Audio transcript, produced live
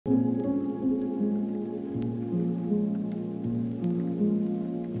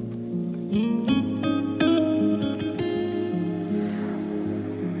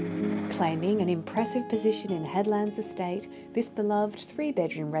Claiming an impressive position in Headlands Estate, this beloved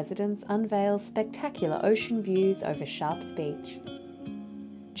 3-bedroom residence unveils spectacular ocean views over Sharps Beach.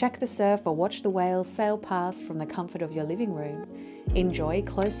 Check the surf or watch the whales sail past from the comfort of your living room. Enjoy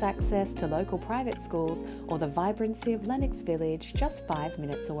close access to local private schools or the vibrancy of Lennox Village just 5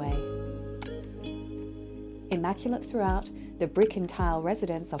 minutes away. Immaculate throughout, the brick and tile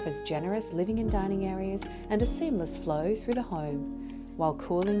residence offers generous living and dining areas and a seamless flow through the home, while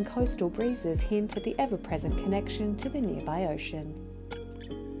cooling coastal breezes hint at the ever-present connection to the nearby ocean.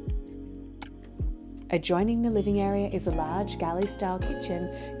 Adjoining the living area is a large galley-style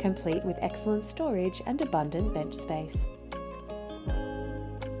kitchen, complete with excellent storage and abundant bench space.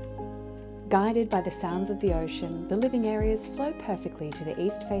 Guided by the sounds of the ocean, the living areas flow perfectly to the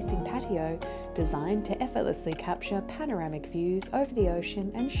east-facing patio, designed to effortlessly capture panoramic views over the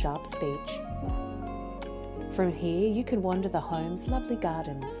ocean and Sharps Beach. From here, you can wander the home's lovely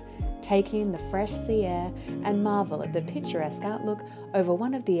gardens, take in the fresh sea air and marvel at the picturesque outlook over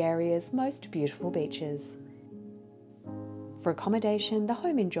one of the area's most beautiful beaches. For accommodation, the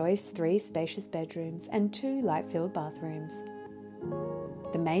home enjoys 3 spacious bedrooms and 2 light-filled bathrooms.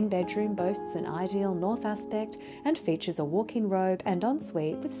 The main bedroom boasts an ideal north aspect and features a walk-in robe and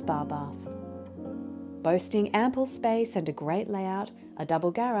ensuite with spa bath. Boasting ample space and a great layout, a double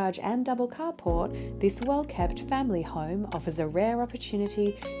garage and double carport, this well-kept family home offers a rare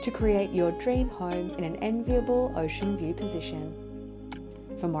opportunity to create your dream home in an enviable ocean view position.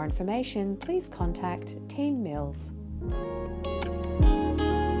 For more information, please contact Team Mills.